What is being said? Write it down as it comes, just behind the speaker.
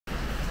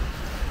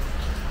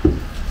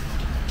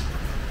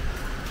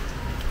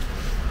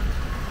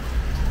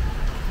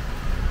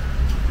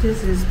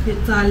This is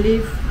bitter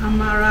leaf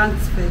amaranth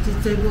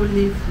vegetable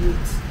leaf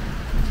with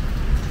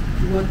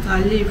water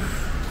leaf.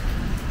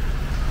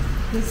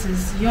 This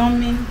is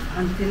yummy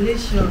and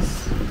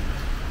delicious.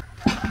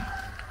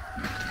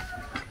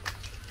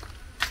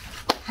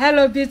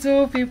 Hello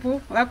beautiful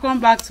people, welcome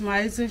back to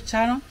my YouTube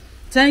channel.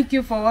 Thank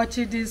you for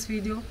watching this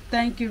video.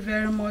 Thank you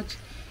very much.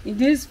 In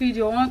this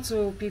video I want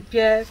to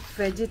prepare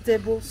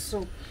vegetable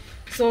soup.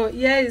 So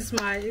here is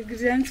my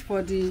ingredients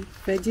for the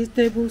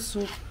vegetable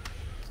soup.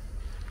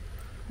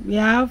 We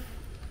have,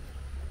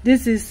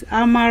 this is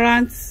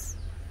amaranth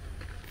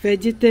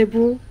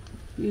vegetable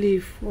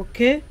leaf.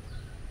 Okay,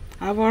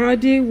 I've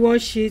already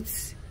washed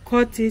it,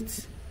 cut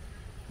it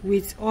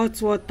with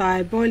hot water.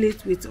 I boil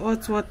it with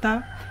hot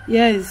water.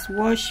 Here is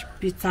washed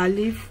bitter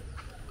leaf.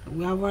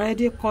 We have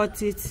already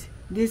cut it.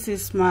 This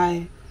is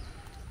my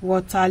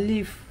water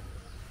leaf,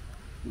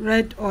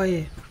 red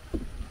oil.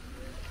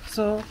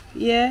 So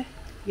here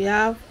we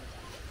have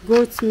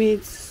goat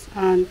meat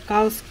and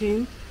cow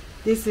skin.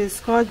 This is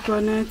scotch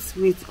bonnet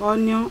with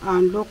onion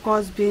and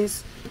locust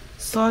beans,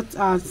 salt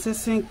and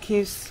seasoning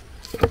cubes.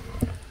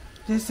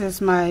 This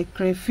is my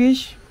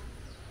crayfish,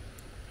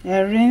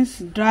 herrings,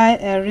 dry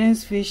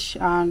herrings fish,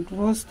 and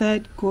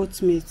roasted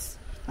goat meat.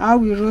 How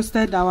we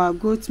roasted our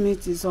goat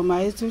meat is on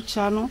my YouTube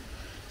channel.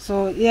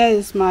 So here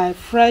is my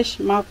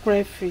fresh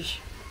mackerel fish.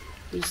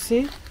 You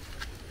see.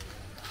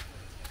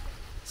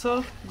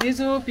 So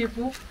beautiful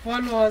people,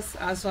 follow us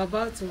as we're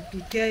about to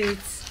prepare it.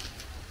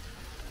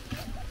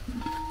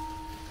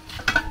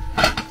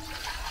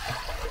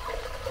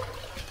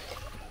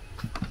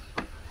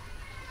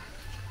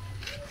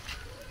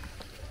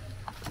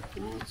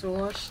 I want to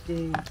wash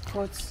the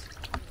pots.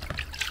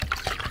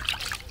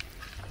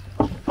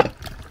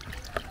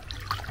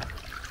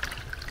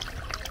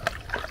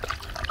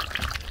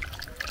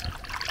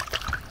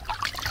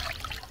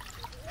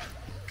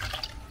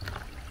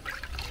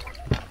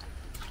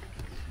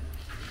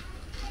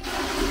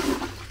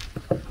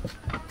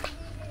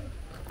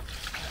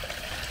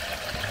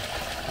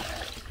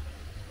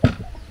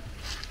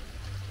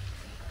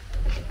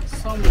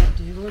 Some of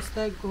the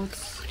roasted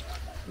goats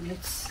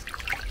meats.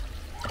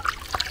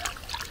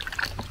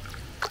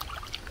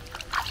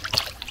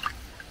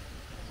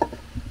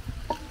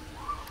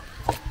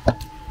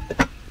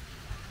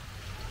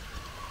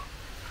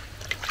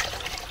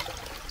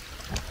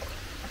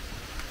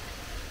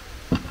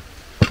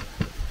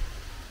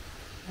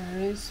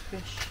 Rice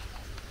fish.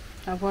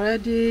 I've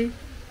already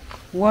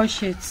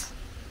washed it.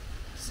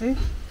 See?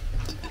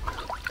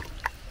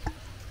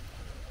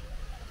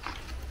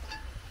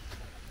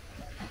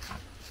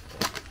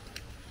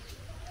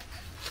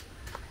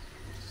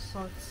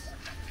 Salt.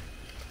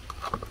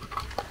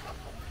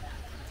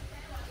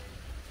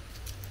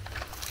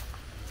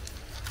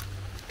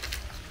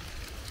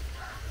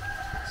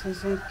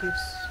 Seasoning cubes.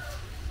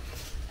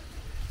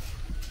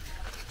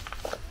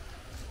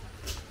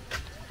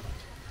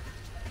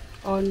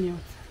 Onion.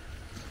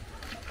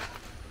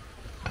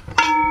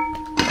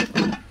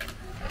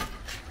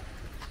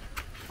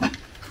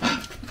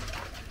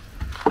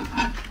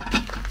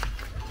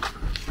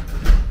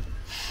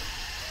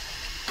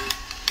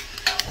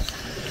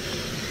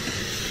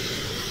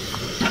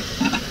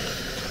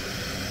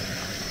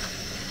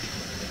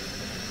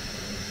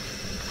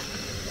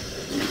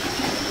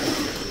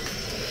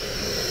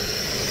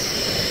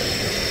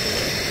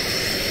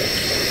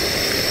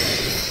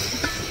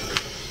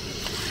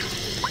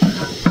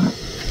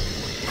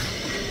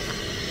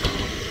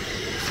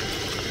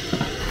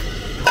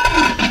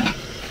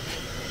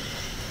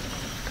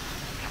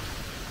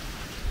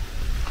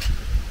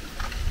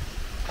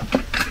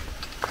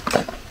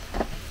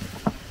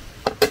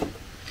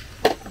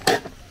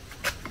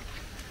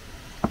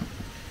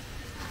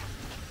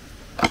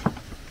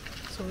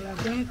 So we are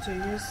going to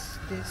use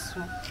this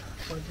one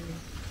for the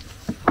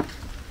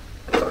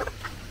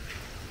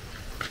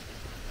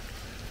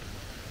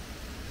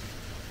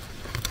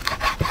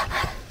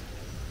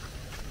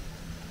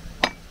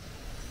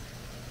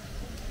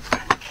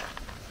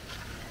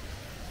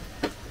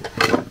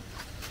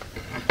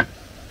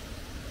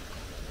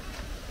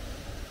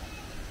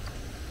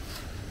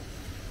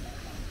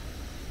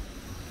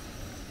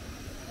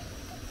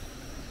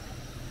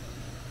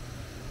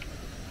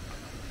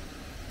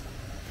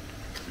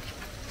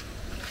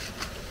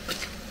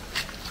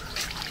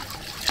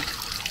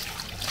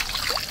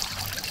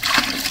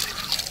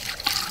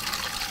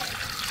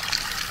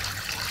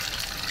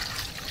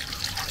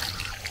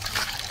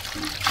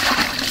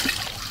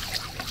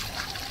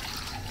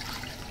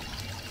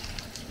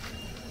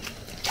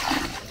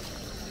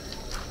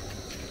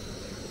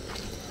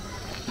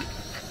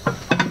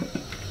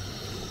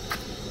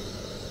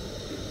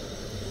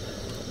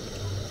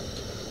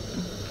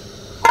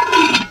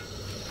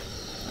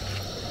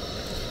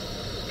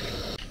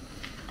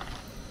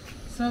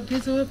So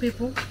beautiful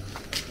people,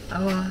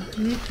 our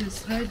meat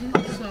is ready,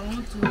 so I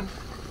want to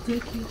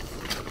take it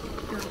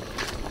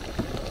down.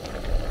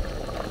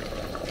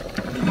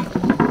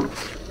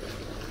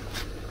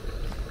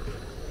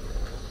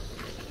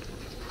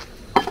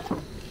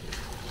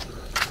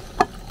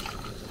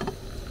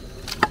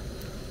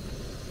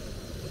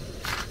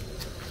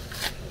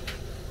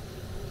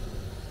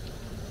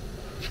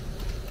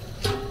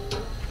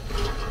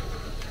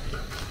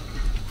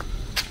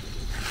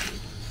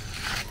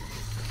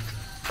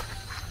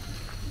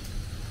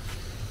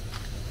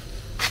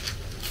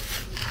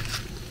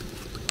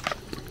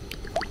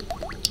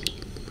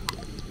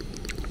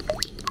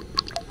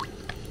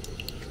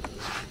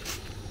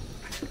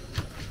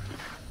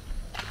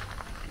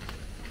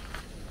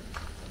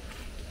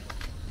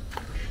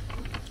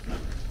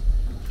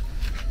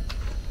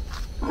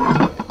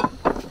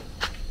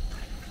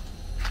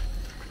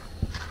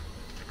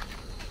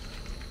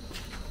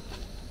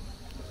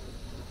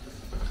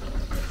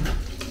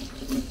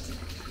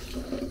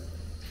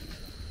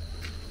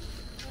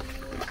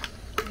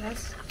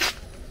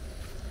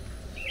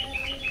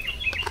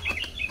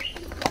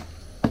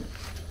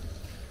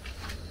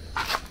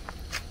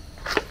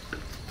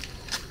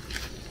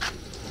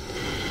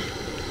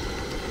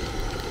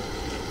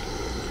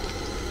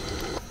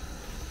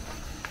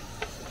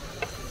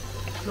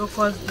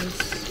 locust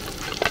beans.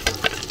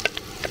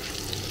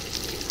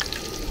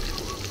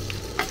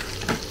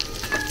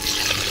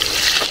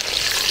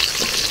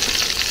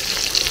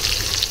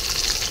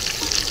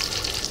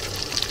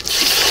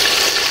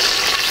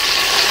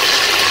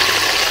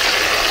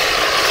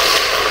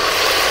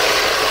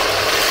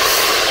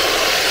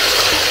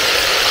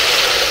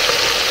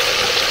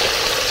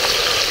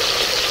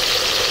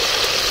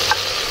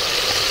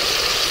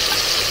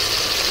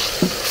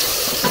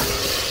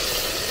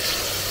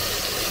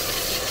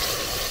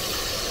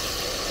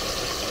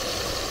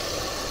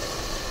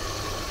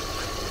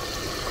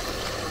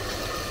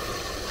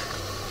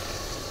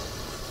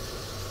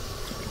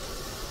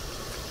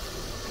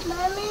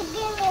 Mommy,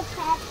 give me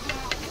pepper.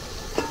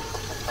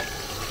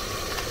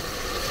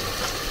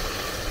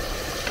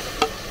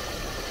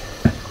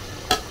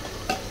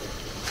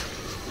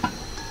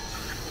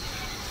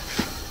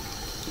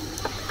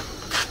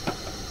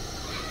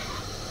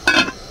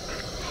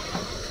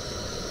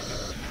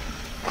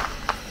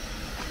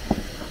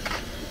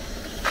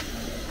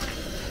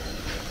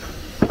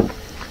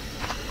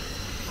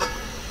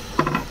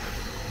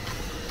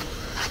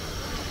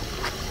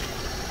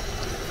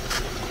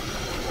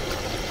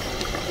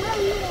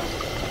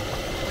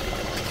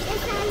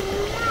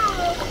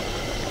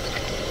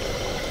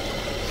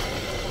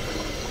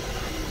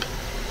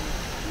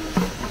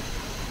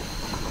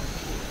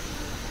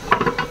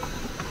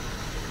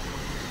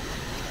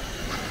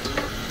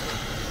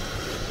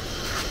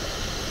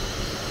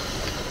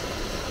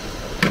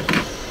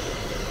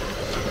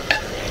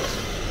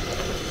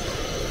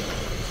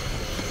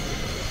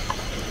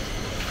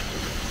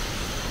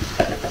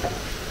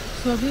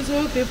 So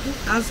beautiful people,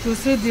 as you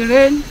see, the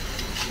rain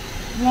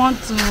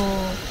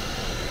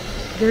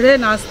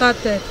has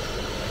started.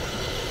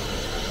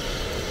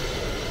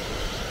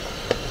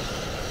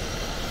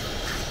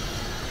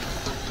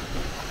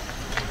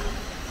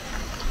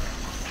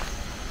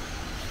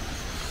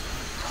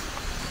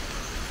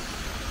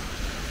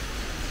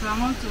 So I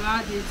want to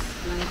add it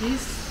like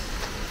this.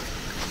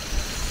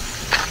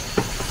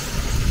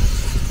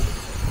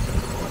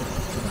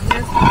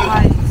 Let's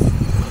cover it.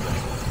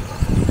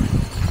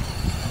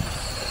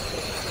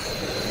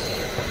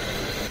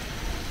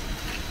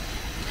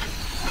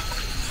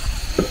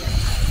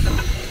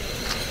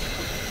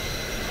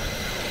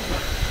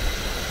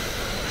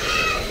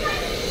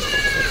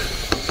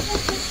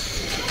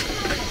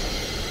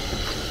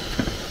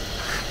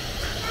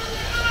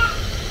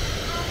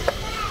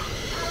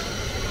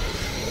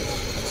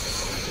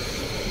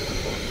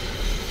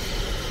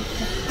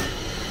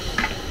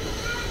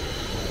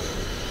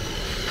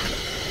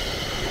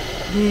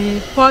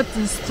 The pot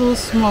is too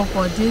small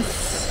for this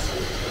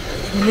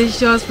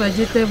delicious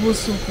vegetable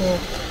soup.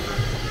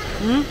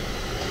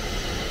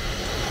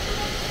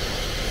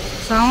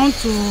 So I want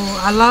to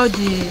allow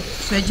the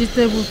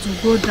vegetable to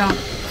go down.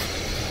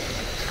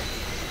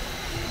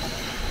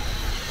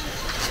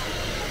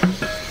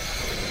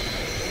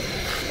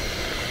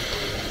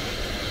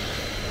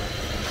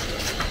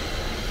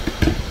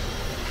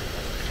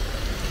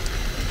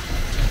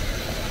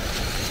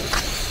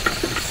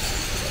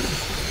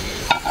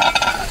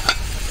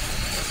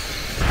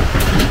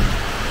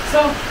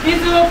 So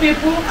beautiful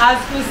people,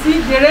 as you see,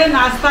 the rain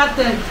has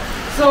started.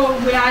 So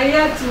we are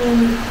here to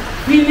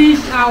finish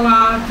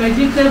our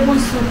vegetable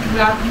soup we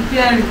are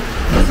preparing.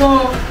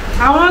 So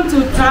I want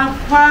to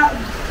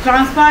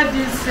transfer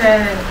this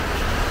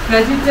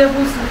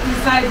vegetable soup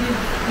inside this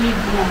big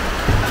one.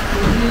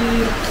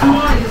 The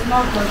small is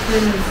not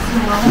containing, so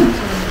I want to.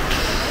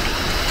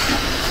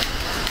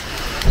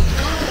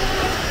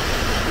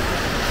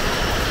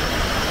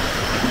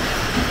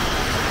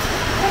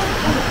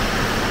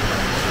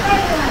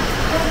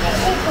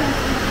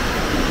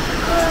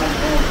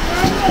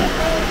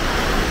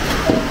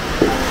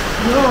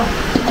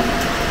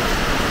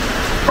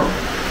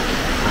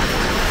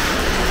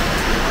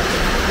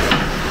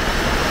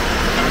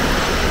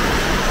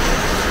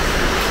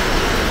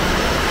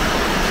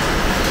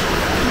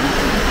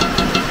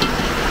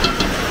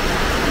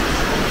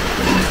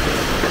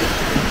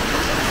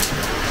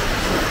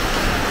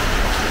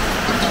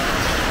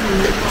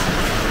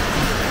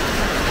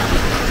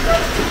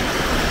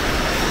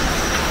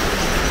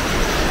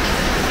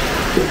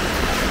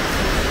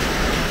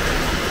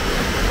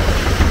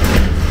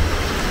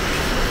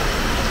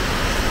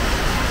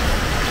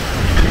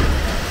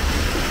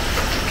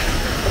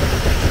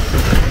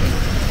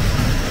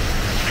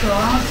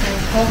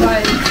 Cover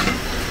it.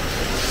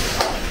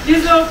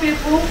 Beautiful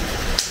people,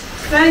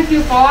 thank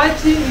you for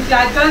watching. If you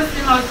are just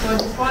seeing us for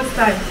the first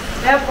time,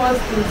 help us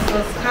to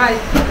subscribe.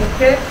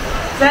 Okay,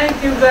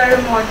 thank you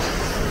very much.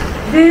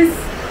 This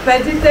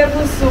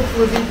vegetable soup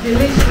will be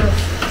delicious.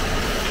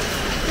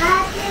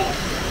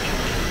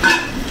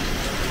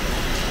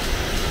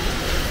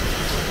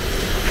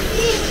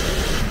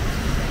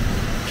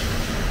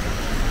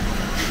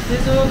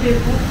 Beautiful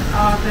people,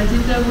 our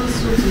vegetable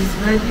soup is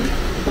ready.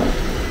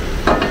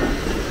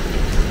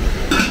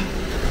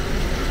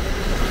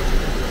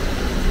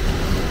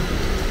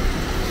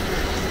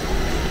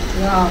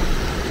 Wow,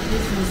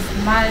 this is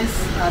nice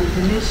and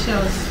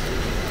delicious.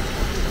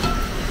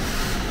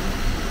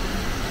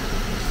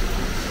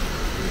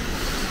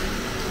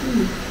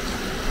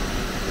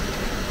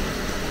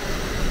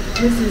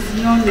 This is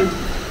yummy.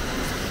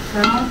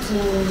 I want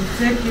to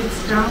take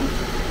it down.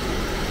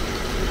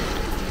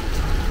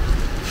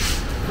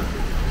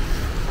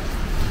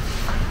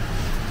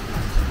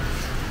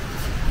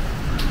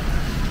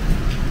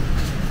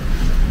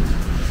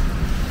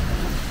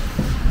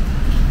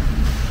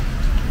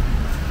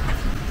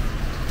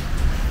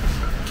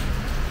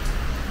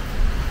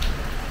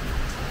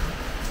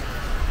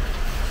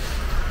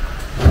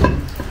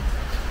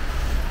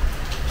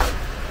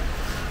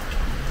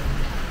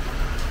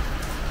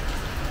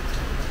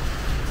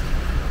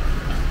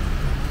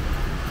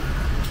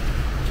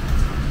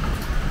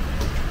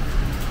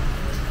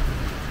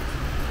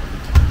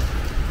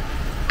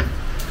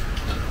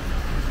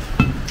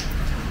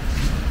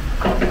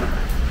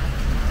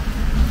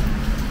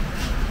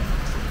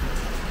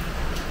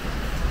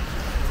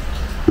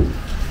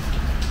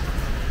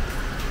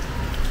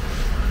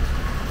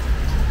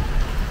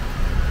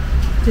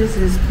 This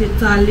is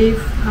bitter leaf,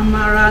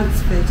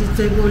 amaranth,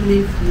 vegetable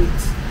leaf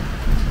with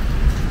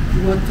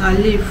water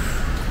leaf.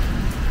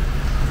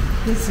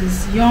 This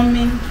is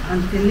yummy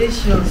and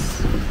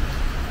delicious.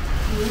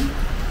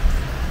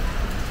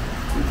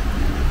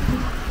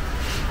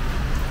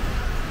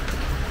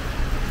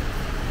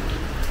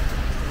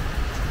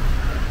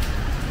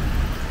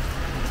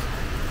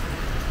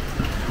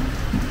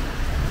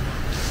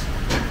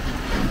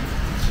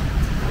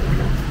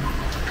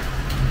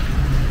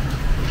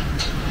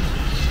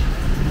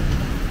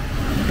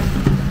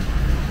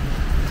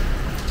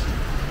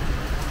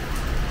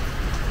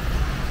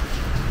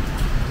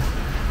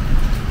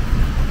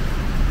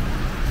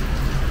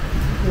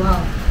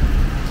 Wow.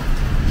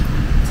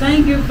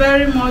 Thank you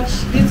very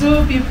much,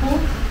 little people.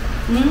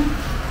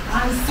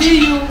 And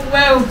see you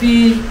where we'll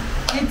be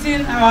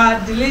eating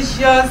our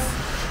delicious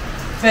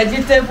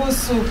vegetable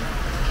soup.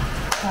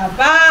 Bye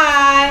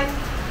bye.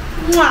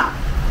 Mwah.